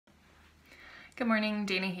Good morning,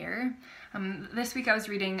 Dana here. This week I was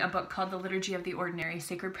reading a book called The Liturgy of the Ordinary,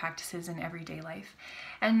 Sacred Practices in Everyday Life.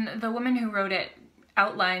 And the woman who wrote it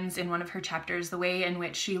outlines in one of her chapters the way in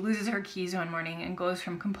which she loses her keys one morning and goes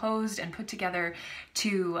from composed and put together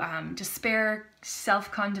to despair,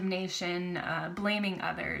 self-condemnation, blaming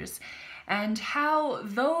others. And how,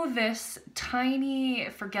 though this tiny,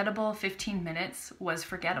 forgettable 15 minutes was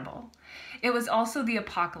forgettable, it was also the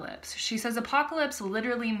apocalypse. She says, apocalypse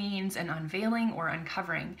literally means an unveiling or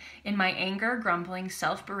uncovering. In my anger, grumbling,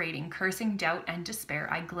 self-berating, cursing, doubt, and despair,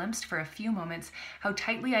 I glimpsed for a few moments how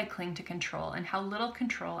tightly I cling to control and how little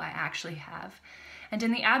control I actually have. And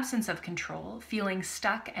in the absence of control, feeling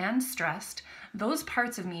stuck and stressed, those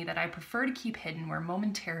parts of me that I prefer to keep hidden were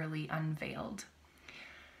momentarily unveiled.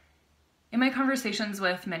 In my conversations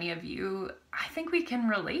with many of you, I think we can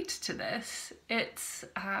relate to this. It's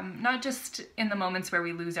not just in the moments where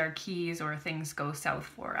we lose our keys or things go south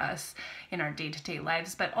for us in our day-to-day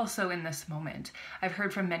lives, but also in this moment. I've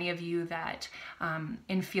heard from many of you that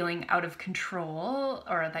in feeling out of control,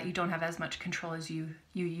 or that you don't have as much control as you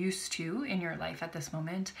used to in your life at this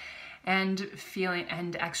moment, and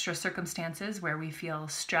extra circumstances where we feel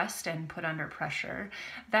stressed and put under pressure,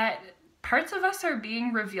 that parts of us are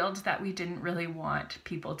being revealed that we didn't really want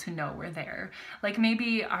people to know were there. Like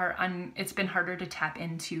maybe it's been harder to tap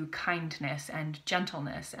into kindness and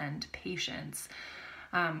gentleness and patience,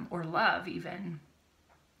 or love even.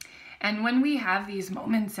 And when we have these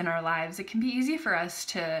moments in our lives, it can be easy for us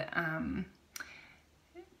to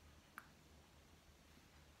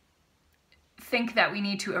think that we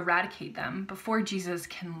need to eradicate them before Jesus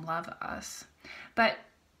can love us. But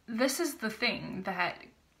this is the thing, that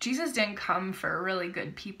Jesus didn't come for really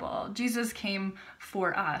good people. Jesus came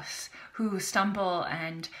for us who stumble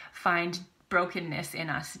and find brokenness in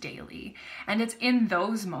us daily. And it's in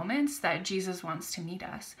those moments that Jesus wants to meet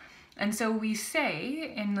us. And so we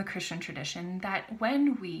say in the Christian tradition that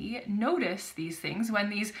when we notice these things, when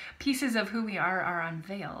these pieces of who we are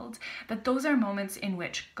unveiled, that those are moments in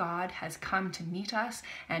which God has come to meet us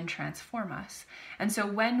and transform us. And so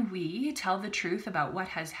when we tell the truth about what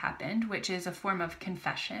has happened, which is a form of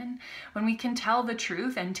confession, when we can tell the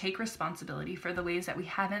truth and take responsibility for the ways that we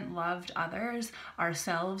haven't loved others,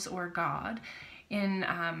 ourselves, or God,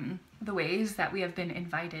 in the ways that we have been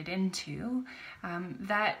invited into,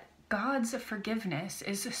 that God's forgiveness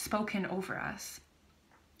is spoken over us.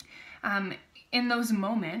 In those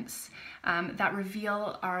moments that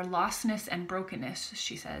reveal our lostness and brokenness,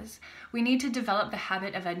 she says, we need to develop the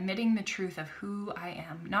habit of admitting the truth of who I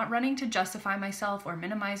am, not running to justify myself or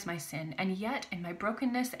minimize my sin. And yet, in my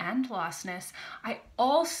brokenness and lostness, I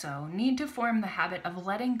also need to form the habit of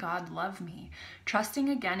letting God love me, trusting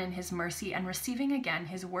again in His mercy and receiving again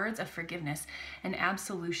His words of forgiveness and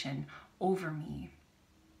absolution over me.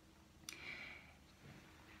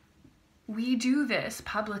 We do this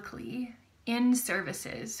publicly in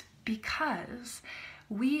services because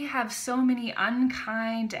we have so many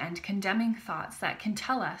unkind and condemning thoughts that can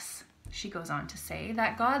tell us, she goes on to say,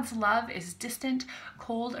 that God's love is distant,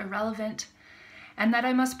 cold, irrelevant, and that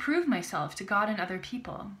I must prove myself to God and other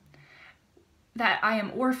people, that I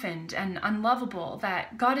am orphaned and unlovable,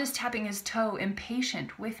 that God is tapping His toe,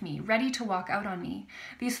 impatient with me, ready to walk out on me.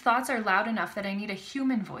 These thoughts are loud enough that I need a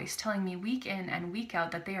human voice telling me week in and week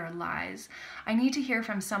out that they are lies. I need to hear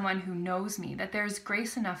from someone who knows me, that there is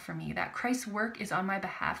grace enough for me, that Christ's work is on my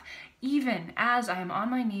behalf, even as I am on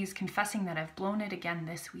my knees confessing that I've blown it again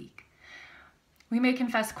this week. We may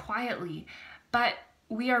confess quietly, but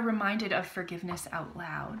we are reminded of forgiveness out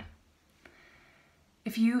loud.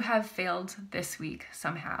 If you have failed this week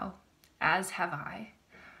somehow, as have I,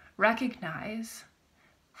 recognize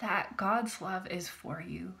that God's love is for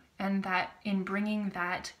you, and that in bringing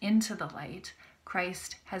that into the light,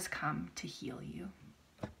 Christ has come to heal you.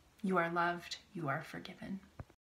 You are loved, you are forgiven.